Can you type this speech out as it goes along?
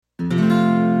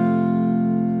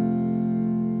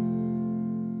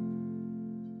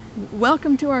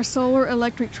Welcome to our solar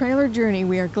electric trailer journey.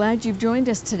 We are glad you've joined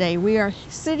us today. We are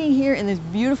sitting here in this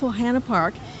beautiful Hanna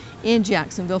Park in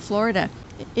Jacksonville, Florida.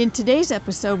 In today's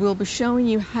episode, we'll be showing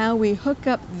you how we hook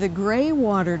up the gray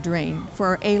water drain for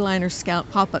our Aliner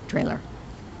Scout pop-up trailer.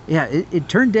 Yeah, it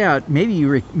turned out, maybe you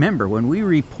remember, when we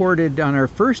reported on our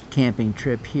first camping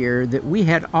trip here that we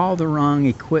had all the wrong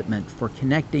equipment for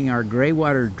connecting our gray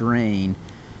water drain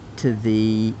to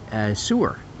the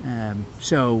sewer.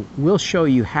 So we'll show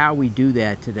you how we do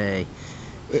that today.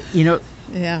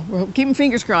 Yeah, we're keeping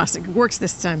fingers crossed it works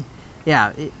this time.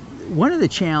 Yeah, one of the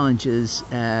challenges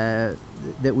that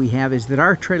we have is that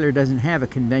our trailer doesn't have a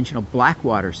conventional black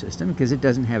water system because it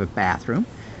doesn't have a bathroom,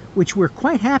 which we're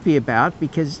quite happy about,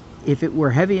 because if it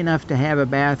were heavy enough to have a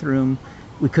bathroom,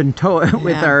 we couldn't tow it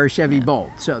with our Chevy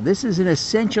Bolt. So this is an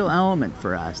essential element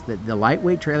for us, that the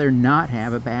lightweight trailer not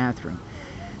have a bathroom.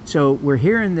 So we're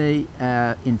here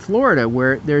in Florida,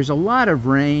 where there's a lot of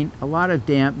rain, a lot of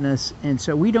dampness, and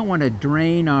so we don't want to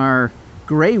drain our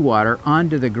gray water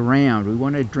onto the ground. We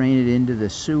want to drain it into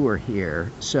the sewer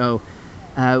here. So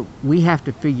we have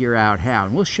to figure out how,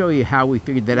 and we'll show you how we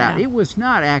figured that out. It was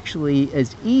not actually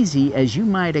as easy as you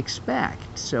might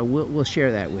expect, so we'll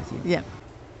share that with you. Yeah.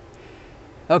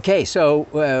 Okay, so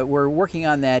we're working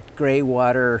on that gray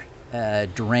water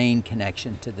drain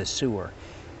connection to the sewer.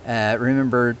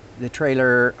 Remember, the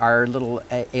trailer, our little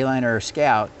Aliner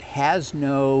Scout, has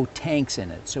no tanks in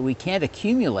it, so we can't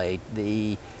accumulate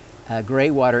the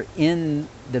gray water in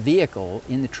the vehicle,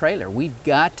 in the trailer. We've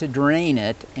got to drain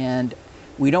it, and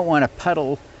we don't want a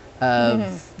puddle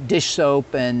of dish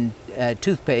soap and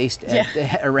toothpaste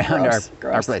around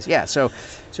our place. Yeah, so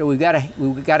we've got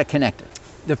to connect it.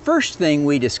 The first thing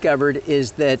we discovered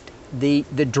is that the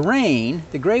drain,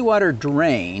 the gray water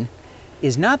drain,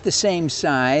 is not the same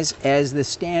size as the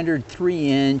standard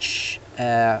 3-inch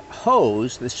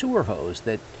hose, the sewer hose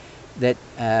that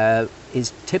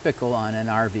is typical on an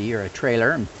RV or a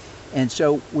trailer, and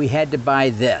so we had to buy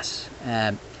this.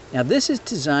 Now this is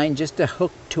designed just to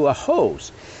hook to a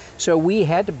hose, so we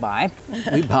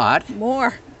bought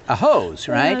more a hose,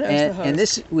 right? Yeah, and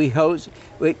this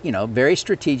very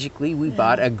strategically we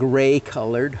bought a gray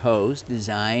colored hose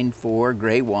designed for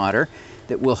gray water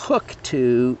that will hook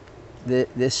to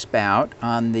this spout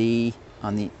on the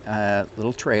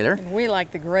little trailer. And we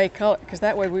like the gray color because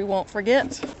that way we won't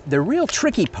forget. The real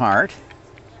tricky part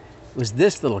was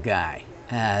this little guy.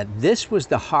 This was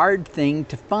the hard thing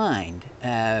to find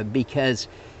because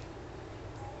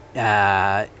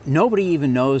nobody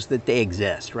even knows that they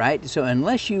exist, right? So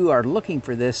unless you are looking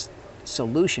for this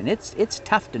solution, it's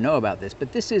tough to know about this,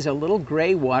 but this is a little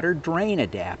gray water drain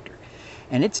adapter,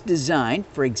 and it's designed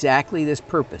for exactly this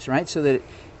purpose, right? So that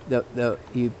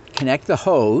you connect the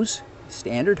hose,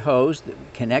 standard hose that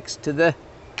connects to the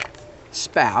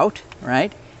spout,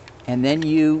 right? And then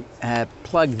you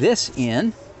plug this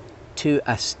in to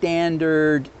a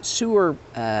standard sewer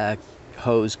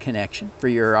hose connection for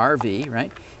your RV,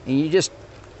 right? And you just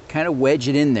kind of wedge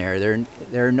it in there.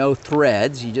 There are no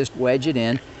threads. You just wedge it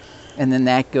in, and then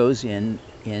that goes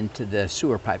into the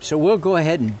sewer pipe. So we'll go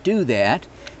ahead and do that,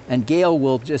 and Gail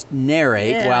will just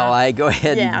narrate while I go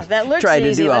ahead and that looks try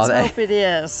easy. to do all that. Let's hope it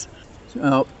is.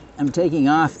 So I'm taking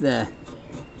off the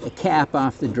cap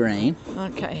off the drain.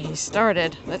 Okay, he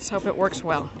started. Let's hope it works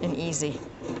well and easy.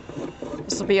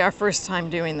 This will be our first time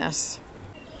doing this.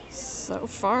 So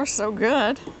far, so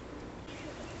good.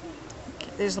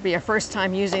 Okay, this will be our first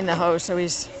time using the hose, so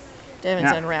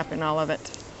Devin's unwrapping all of it.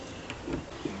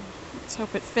 Let's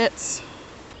hope it fits.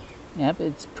 Yep,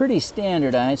 it's pretty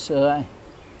standardized, so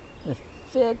the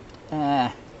fit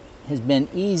has been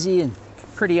easy and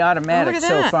pretty automatic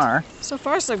so far. So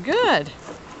far, so good.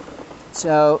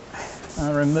 So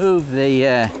I'll remove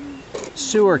the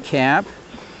sewer cap,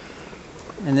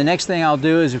 and the next thing I'll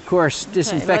do is, of course,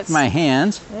 disinfect my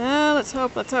hands. Yeah, let's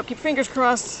hope. Keep fingers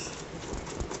crossed.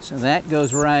 So that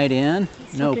goes right in,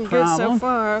 no problem. Good so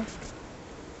far.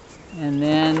 And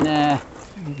then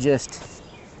just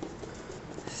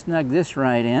snug this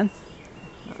right in.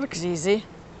 That looks easy.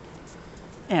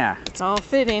 Yeah. It's all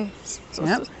fitting.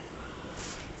 Yep.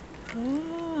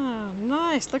 Oh,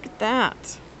 nice. Look at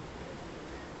that.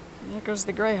 There goes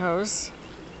the gray hose.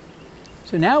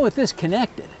 So now with this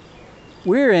connected,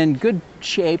 we're in good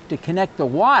shape to connect the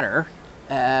water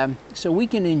so we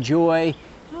can enjoy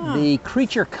the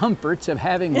creature comforts of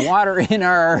having water in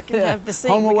our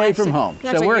home away from home.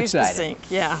 So we're excited. Sink.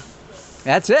 Yeah.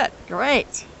 That's it.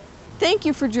 Great. Thank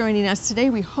you for joining us today.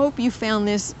 We hope you found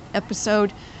this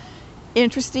episode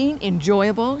interesting,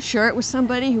 enjoyable. Share it with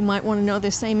somebody who might want to know the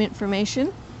same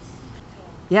information.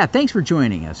 Yeah, thanks for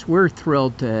joining us. We're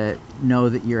thrilled to know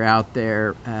that you're out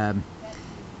there.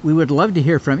 We would love to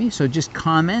hear from you, so just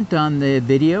comment on the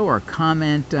video or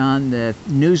comment on the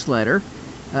newsletter.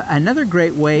 Another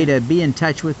great way to be in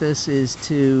touch with us is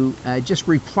to just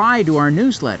reply to our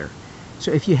newsletter.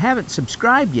 So if you haven't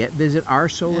subscribed yet, visit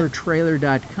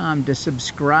oursolartrailer.com to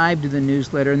subscribe to the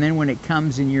newsletter, and then when it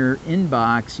comes in your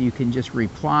inbox, you can just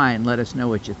reply and let us know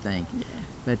what you think.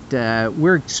 But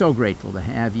we're so grateful to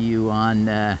have you on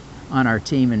our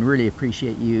team and really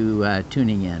appreciate you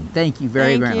tuning in. Thank you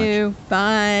very much. Thank you.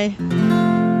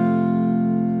 Bye.